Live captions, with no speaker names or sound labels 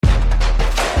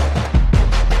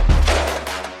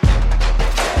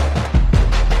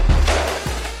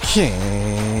Can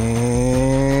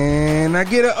I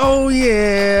get a oh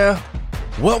yeah?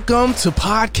 Welcome to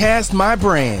Podcast My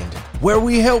Brand, where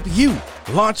we help you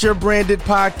launch your branded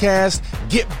podcast,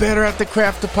 get better at the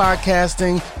craft of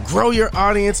podcasting, grow your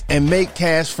audience, and make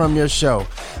cash from your show.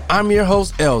 I'm your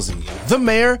host, Elsie, the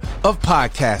mayor of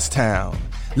Podcast Town.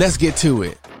 Let's get to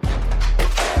it.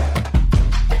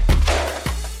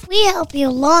 We help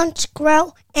you launch,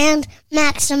 grow, and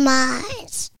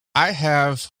maximize. I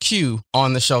have Q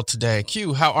on the show today.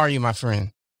 Q, how are you, my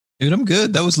friend? Dude, I'm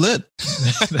good. That was lit.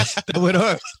 That went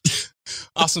hard.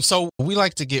 Awesome. So we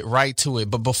like to get right to it.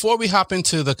 But before we hop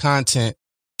into the content,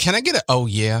 can I get an oh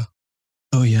yeah?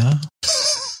 Oh yeah?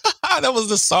 That was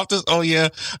the softest oh yeah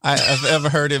I've ever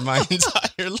heard in my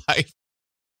entire life.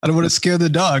 I don't want to scare the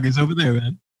dog. It's over there,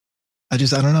 man. I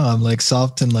don't know. I'm like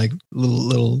soft and like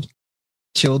little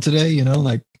chill today, you know?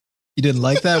 Like, you didn't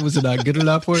like that? Was it not good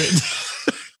enough for it?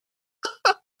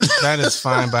 That is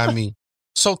fine by me.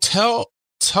 So tell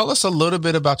us a little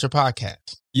bit about your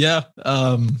podcast. Yeah.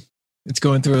 It's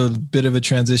going through a bit of a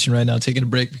transition right now, taking a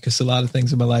break because a lot of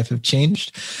things in my life have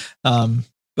changed. But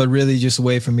really just a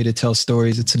way for me to tell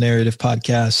stories. It's a narrative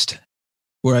podcast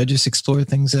where I just explore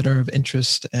things that are of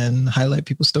interest and highlight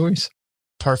people's stories.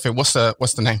 Perfect. What's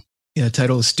the name? Yeah, the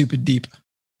title is Stupid Deep.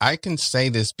 I can say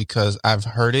this because I've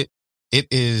heard it. It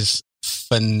is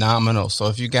phenomenal. So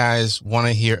if you guys want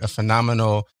to hear a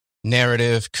phenomenal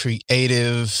narrative,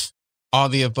 creative, all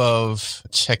the above,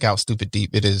 check out Stupid Deep.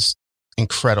 It is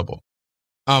incredible.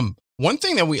 One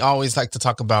thing that we always like to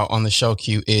talk about on the show,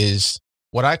 Q, is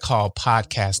what I call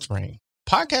podcast rain.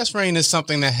 Podcast rain is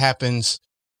something that happens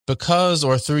because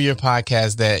or through your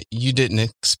podcast that you didn't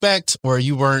expect, or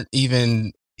it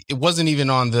wasn't even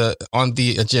on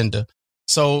the agenda.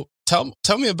 So tell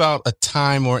me about a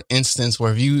time or instance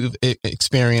where you've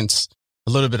experienced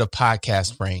a little bit of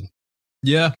podcast rain.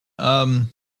 Yeah.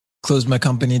 Closed my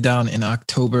company down in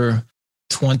October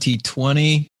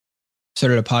 2020.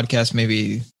 Started a podcast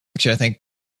I think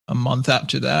a month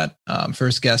after that.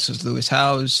 First guest was Lewis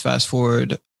Howes. Fast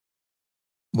forward,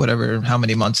 how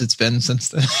many months it's been since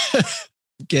then.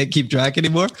 Can't keep track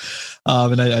anymore.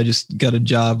 And I just got a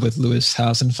job with Lewis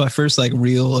Howes. And it's my first like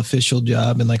real official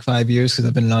job in like 5 years because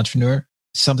I've been an entrepreneur.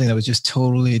 Something that was just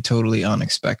totally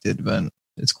unexpected, but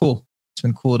it's cool. It's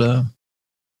been cool to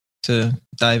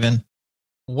dive in.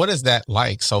 What is that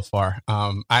like so far?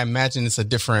 I imagine it's a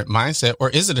different mindset, or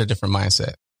is it a different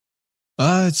mindset?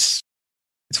 It's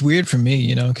weird for me,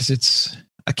 you know, because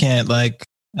I can't like,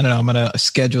 I don't know, I'm on a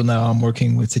schedule now. I'm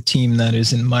working with a team that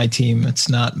isn't my team. It's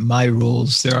not my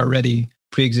rules. They're already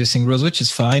pre-existing rules, which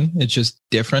is fine. It's just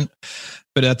different.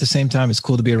 But at the same time, it's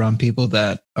cool to be around people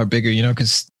that are bigger, you know,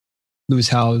 because Lewis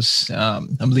Howes,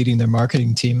 I'm leading their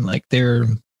marketing team. Like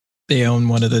they own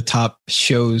one of the top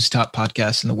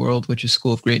podcasts in the world, which is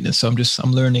School of Greatness. So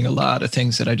I'm learning a lot of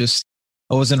things that I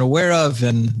wasn't aware of,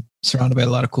 and surrounded by a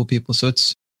lot of cool people. So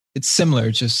it's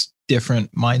similar, just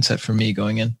different mindset for me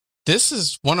going in. This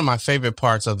is one of my favorite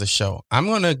parts of the show. I'm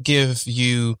going to give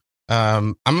you,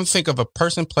 I'm going to think of a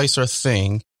person, place, or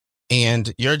thing,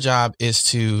 and your job is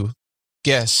to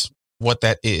guess what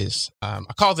that is. I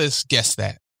call this Guess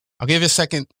That. I'll give you a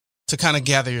second to kind of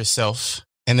gather yourself,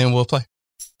 and then we'll play.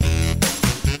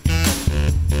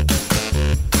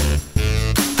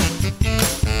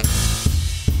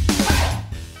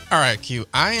 All right, Q.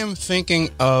 I am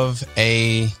thinking of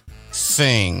a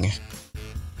thing.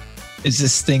 Is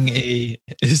this thing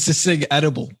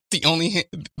edible? The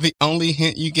only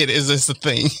hint you get is this a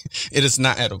thing. It is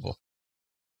not edible.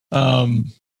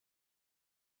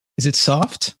 Is it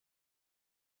soft?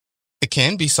 It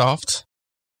can be soft.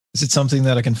 Is it something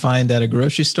that I can find at a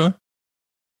grocery store?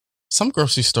 Some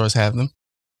grocery stores have them.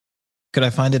 Could I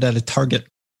find it at a Target?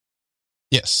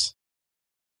 Yes.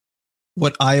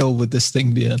 What aisle would this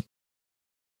thing be in?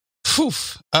 Whew.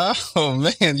 Oh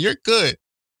man, you're good.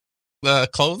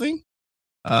 Clothing?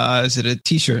 Is it a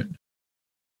t-shirt?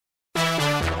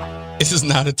 This is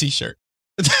not a t-shirt.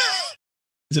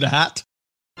 Is it a hat?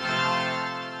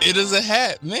 It is a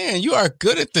hat. Man, you are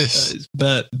good at this.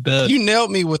 Bet. You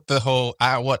nailed me with the whole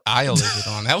what aisle is it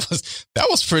on? That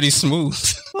was pretty smooth.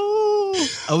 Oh,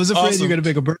 I was afraid you're gonna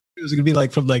make a bird. It was gonna be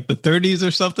like from like the 30s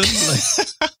or something. Like...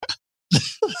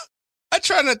 I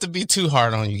try not to be too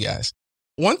hard on you guys.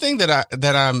 One thing that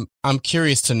I'm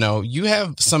curious to know, you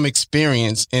have some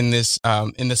experience in this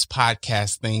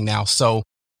podcast thing now. So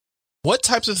what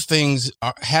types of things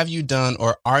have you done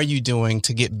or are you doing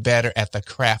to get better at the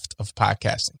craft of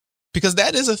podcasting? Because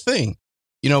that is a thing.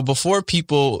 You know, before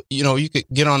people, you know, you could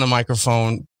get on a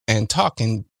microphone and talk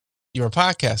and you're a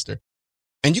podcaster.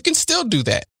 And you can still do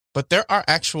that. but there are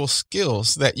actual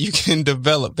skills that you can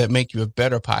develop that make you a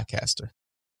better podcaster.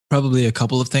 Probably a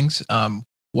couple of things.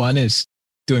 One is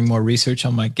doing more research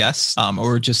on my guests,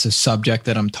 or just a subject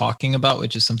that I'm talking about,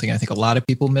 which is something I think a lot of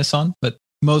people miss on, but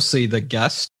mostly the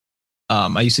guest.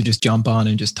 I used to just jump on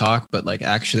and just talk, but like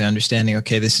actually understanding,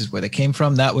 okay, this is where they came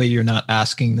from. That way you're not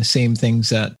asking the same things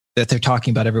that they're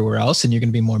talking about everywhere else, and you're going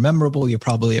to be more memorable. You'll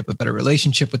probably have a better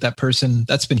relationship with that person.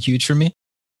 That's been huge for me.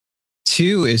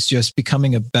 Two is just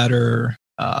becoming a better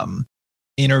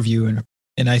interviewer.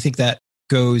 And I think that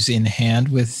goes in hand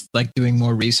with like doing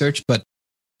more research, but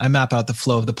I map out the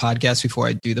flow of the podcast before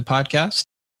I do the podcast.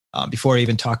 Before I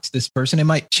even talk to this person, it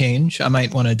might change. I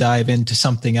might want to dive into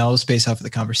something else based off of the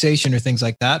conversation or things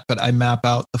like that. But I map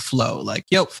out the flow, like,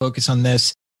 focus on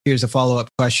this. Here's a follow-up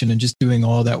question, and just doing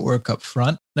all that work up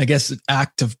front. I guess the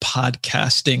act of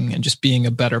podcasting and just being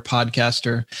a better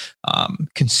podcaster,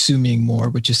 consuming more,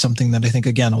 which is something that I think,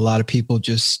 again, a lot of people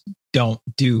just don't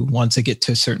do once they get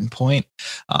to a certain point.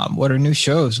 What are new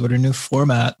shows? What are new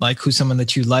format? Like, who's someone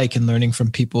that you like, and learning from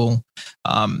people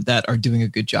that are doing a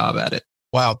good job at it.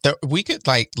 Wow. We could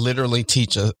like literally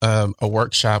teach a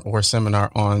workshop or a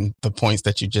seminar on the points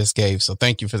that you just gave. So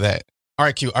thank you for that. All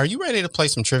right, Q, are you ready to play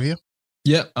some trivia?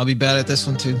 Yep, I'll be bad at this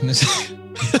one too. Runs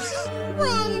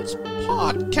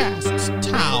Podcasts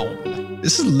Town.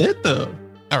 This is lit though.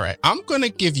 All right. I'm going to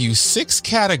give you 6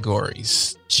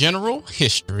 categories: general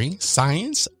history,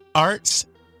 science, arts,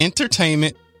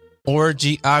 entertainment, or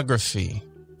geography.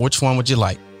 Which one would you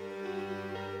like?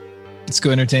 Let's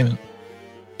go entertainment.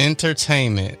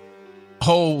 Entertainment.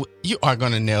 Oh, you are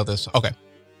going to nail this. Okay.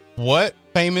 What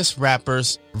famous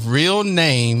rapper's real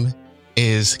name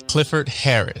is Clifford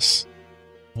Harris?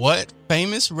 What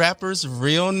famous rapper's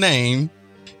real name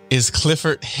is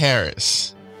Clifford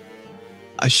Harris?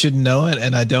 I should know it,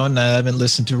 and I don't. I haven't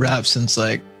listened to rap since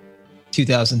like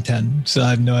 2010, so I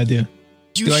have no idea.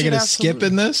 Do I get a skip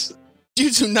in this? You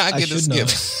do not get a skip.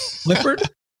 Clifford?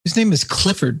 His name is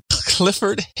Clifford.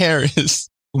 Clifford Harris.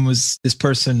 When was this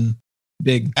person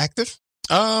big? Active?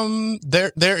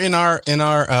 They're in our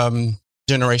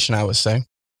generation, I would say.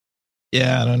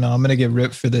 Yeah, I don't know. I'm gonna get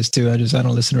ripped for this too. I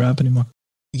don't listen to rap anymore.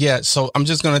 Yeah, so I'm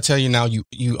just gonna tell you now.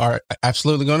 You are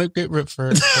absolutely gonna get ripped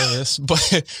for this. But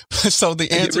so the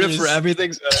answer is for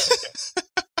everything.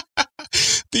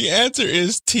 The answer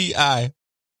is T.I.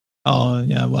 Oh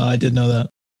yeah, well I did know that.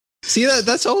 See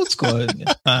that's old school. I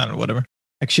don't know, whatever.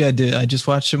 Actually, I did. I just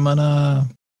watched him on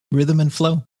Rhythm and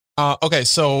Flow. Okay,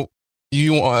 so would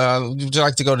you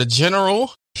like to go to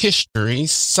general history,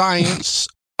 science,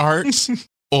 arts,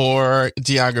 or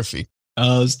geography?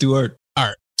 Let's do art.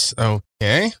 Arts.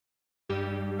 Okay.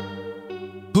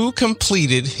 Who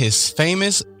completed his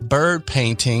famous bird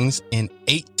paintings in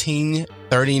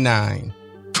 1839?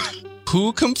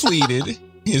 Who completed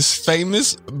his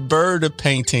famous bird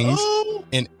paintings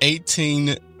in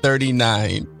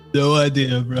 1839? No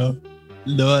idea, bro.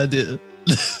 No idea.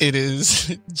 It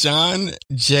is John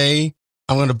J.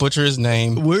 I'm going to butcher his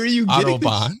name. Where are you getting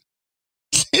Audubon.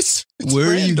 It's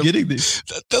Where random. are you getting this?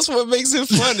 That's what makes it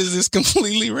fun. Is it's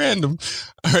completely random.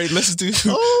 All right, let's do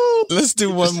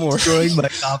one more. Destroying my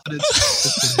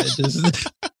confidence.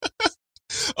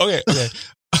 Okay.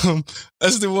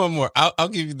 Let's do one more. I'll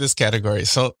give you this category.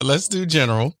 So let's do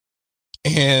general.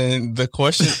 And the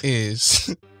question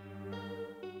is,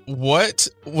 what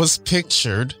was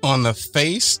pictured on the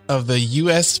face of the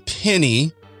U.S.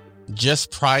 penny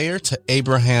just prior to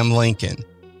Abraham Lincoln?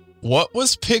 What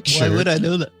was pictured? Why would I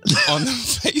know that? On the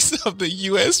face of the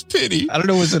U.S. penny? I don't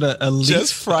know. Was it a leaf?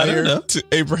 Just prior to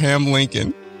Abraham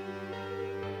Lincoln?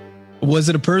 Was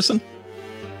it a person?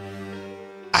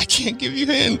 I can't give you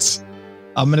hints.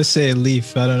 I'm going to say a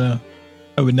leaf. I don't know.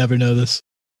 I would never know this.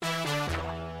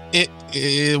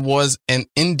 It was an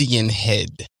Indian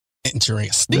head.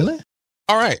 Interesting. Really?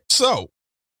 All right. So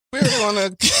we're going to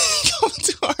go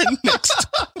to our next.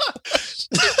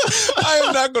 I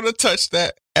am not going to touch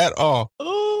that at all.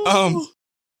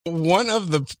 One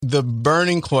of the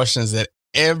burning questions that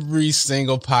every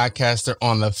single podcaster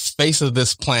on the face of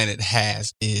this planet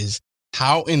has is,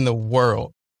 how in the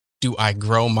world do I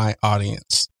grow my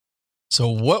audience? So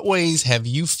what ways have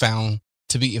you found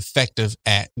to be effective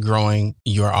at growing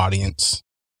your audience?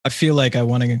 I feel like I'm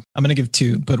going to give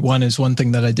 2, but one is one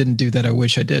thing that I didn't do that I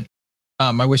wish I did.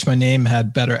 I wish my name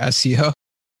had better SEO.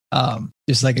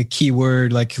 Just like a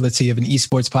keyword, like let's say you have an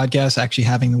esports podcast, actually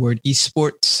having the word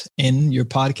esports in your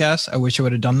podcast. I wish I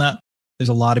would have done that. There's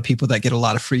a lot of people that get a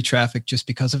lot of free traffic just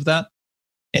because of that.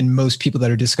 And most people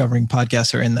that are discovering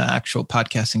podcasts are in the actual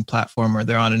podcasting platform, or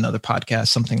they're on another podcast,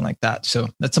 something like that. So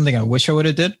that's something I wish I would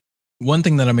have did. one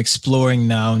thing that I'm exploring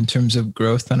now in terms of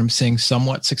growth that I'm seeing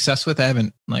somewhat success with. I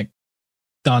haven't like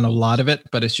done a lot of it,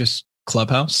 but it's just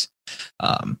Clubhouse.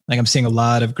 Like I'm seeing a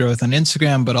lot of growth on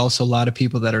Instagram, but also a lot of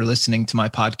people that are listening to my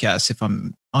podcast. If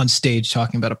I'm on stage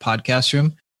talking about a podcast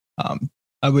room,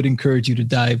 I would encourage you to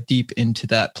dive deep into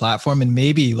that platform. And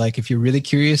maybe like, if you're really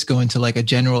curious, go into like a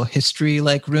general history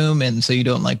like room. And so you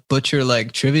don't like butcher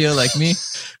like trivia like me.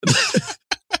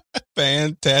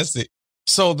 Fantastic.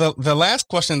 So the last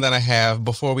question that I have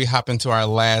before we hop into our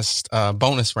last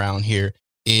bonus round here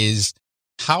is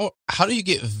how do you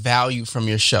get value from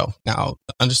your show? Now,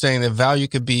 understanding that value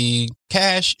could be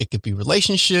cash, it could be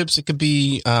relationships, it could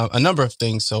be a number of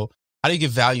things. So how do you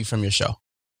get value from your show?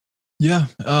 Yeah.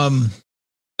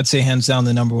 I'd say hands down,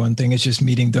 the number one thing is just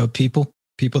meeting the people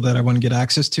that I want to get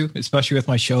access to, especially with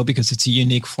my show, because it's a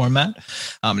unique format.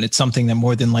 And it's something that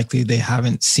more than likely they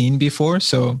haven't seen before.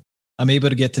 So I'm able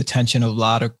to get the attention of a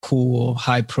lot of cool,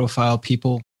 high profile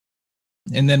people.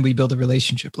 And then we build a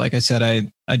relationship. Like I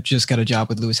said, I just got a job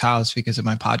with Lewis Howes because of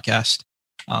my podcast.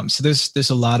 So there's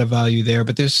a lot of value there,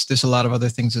 but there's a lot of other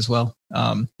things as well.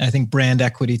 I think brand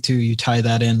equity too, you tie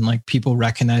that in, like people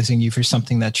recognizing you for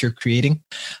something that you're creating.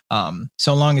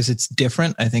 So long as it's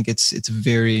different, I think it's a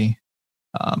very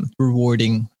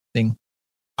rewarding thing.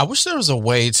 I wish there was a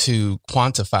way to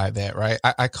quantify that, right?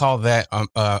 I call that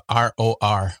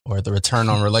ROR, or the return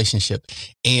on relationship.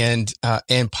 And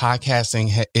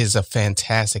podcasting is a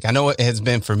fantastic, I know it has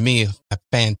been for me, a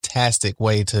fantastic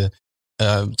way to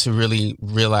really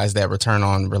realize that return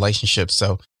on relationship.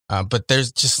 So, but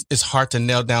it's hard to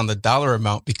nail down the dollar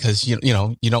amount because, you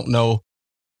don't know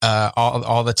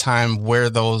all the time where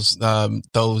those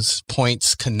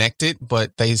points connected,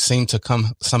 but they seem to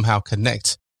somehow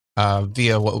connect.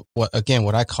 Via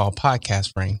what I call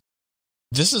podcast brain.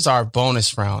 This is our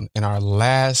bonus round in our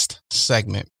last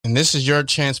segment. And this is your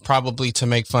chance probably to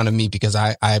make fun of me because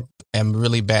I am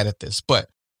really bad at this. But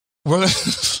we're going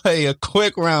to play a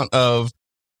quick round of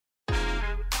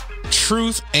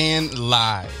truth and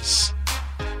lies.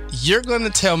 You're going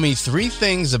to tell me 3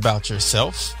 things about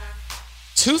yourself.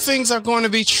 2 things are going to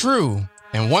be true.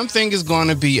 And 1 thing is going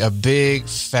to be a big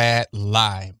fat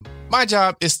lie. My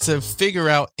job is to figure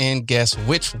out and guess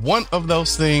which one of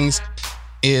those things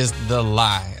is the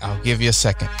lie. I'll give you a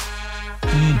second.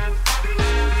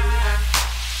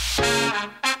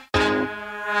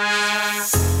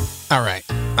 All right,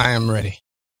 I am ready.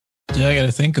 Yeah, I got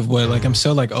to think of what, like, I'm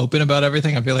so like open about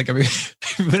everything. I feel like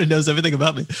everybody knows everything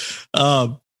about me.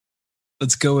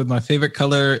 Let's go with my favorite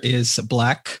color is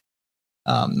black.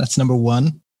 That's number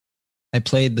 1. I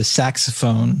played the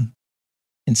saxophone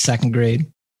in 2nd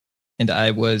grade, and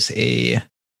I was a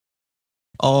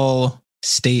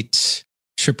all-state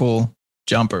triple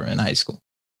jumper in high school.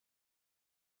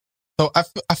 So I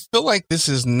feel like this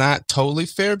is not totally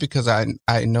fair because I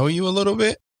know you a little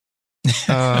bit.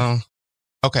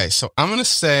 Okay, so I'm gonna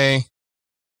say,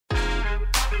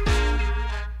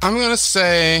 let's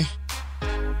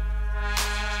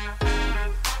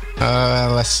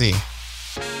see.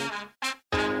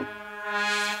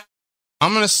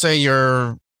 I'm going to say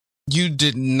you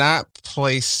did not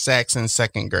play sax in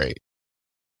 2nd grade.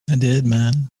 I did,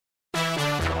 man.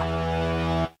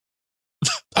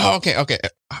 Oh, okay.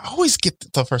 I always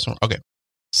get the first one. Okay.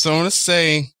 So I'm going to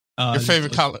say your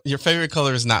favorite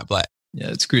color is not black. Yeah,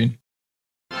 it's green.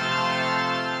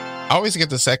 I always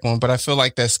get the second one, but I feel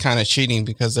like that's kind of cheating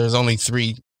because there's only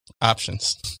 3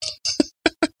 options.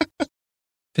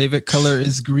 Favorite color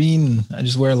is green. I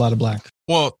just wear a lot of black.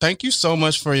 Well, thank you so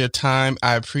much for your time.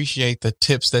 I appreciate the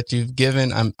tips that you've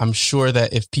given. I'm sure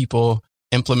that if people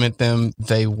implement them,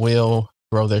 they will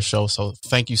grow their show. So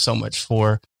thank you so much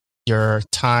for your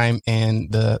time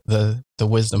and the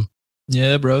wisdom.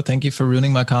 Yeah, bro. Thank you for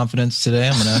ruining my confidence today.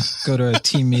 I'm going to go to a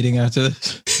team meeting after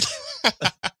this.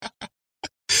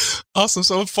 Awesome.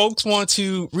 So if folks want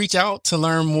to reach out to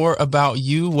learn more about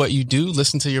you, what you do,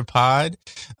 listen to your pod,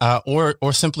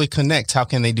 or simply connect, how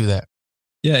can they do that?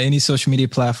 Yeah, any social media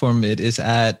platform, it is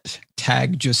at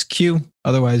 @TagJustQ.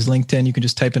 Otherwise, LinkedIn, you can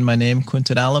just type in my name,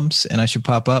 Quinton Allums, and I should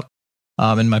pop up.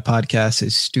 And my podcast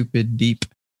is Stupid Deep.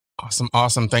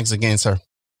 Awesome. Thanks again, sir.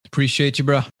 Appreciate you,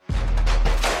 bro.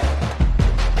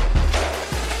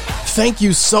 Thank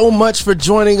you so much for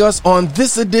joining us on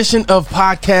this edition of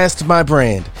Podcast My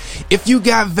Brand. If you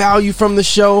got value from the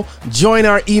show, join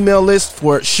our email list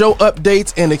for show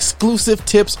updates and exclusive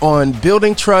tips on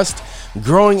building trust,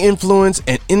 growing influence,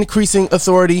 and increasing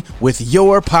authority with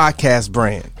your podcast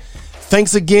brand.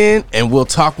 Thanks again, and we'll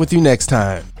talk with you next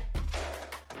time.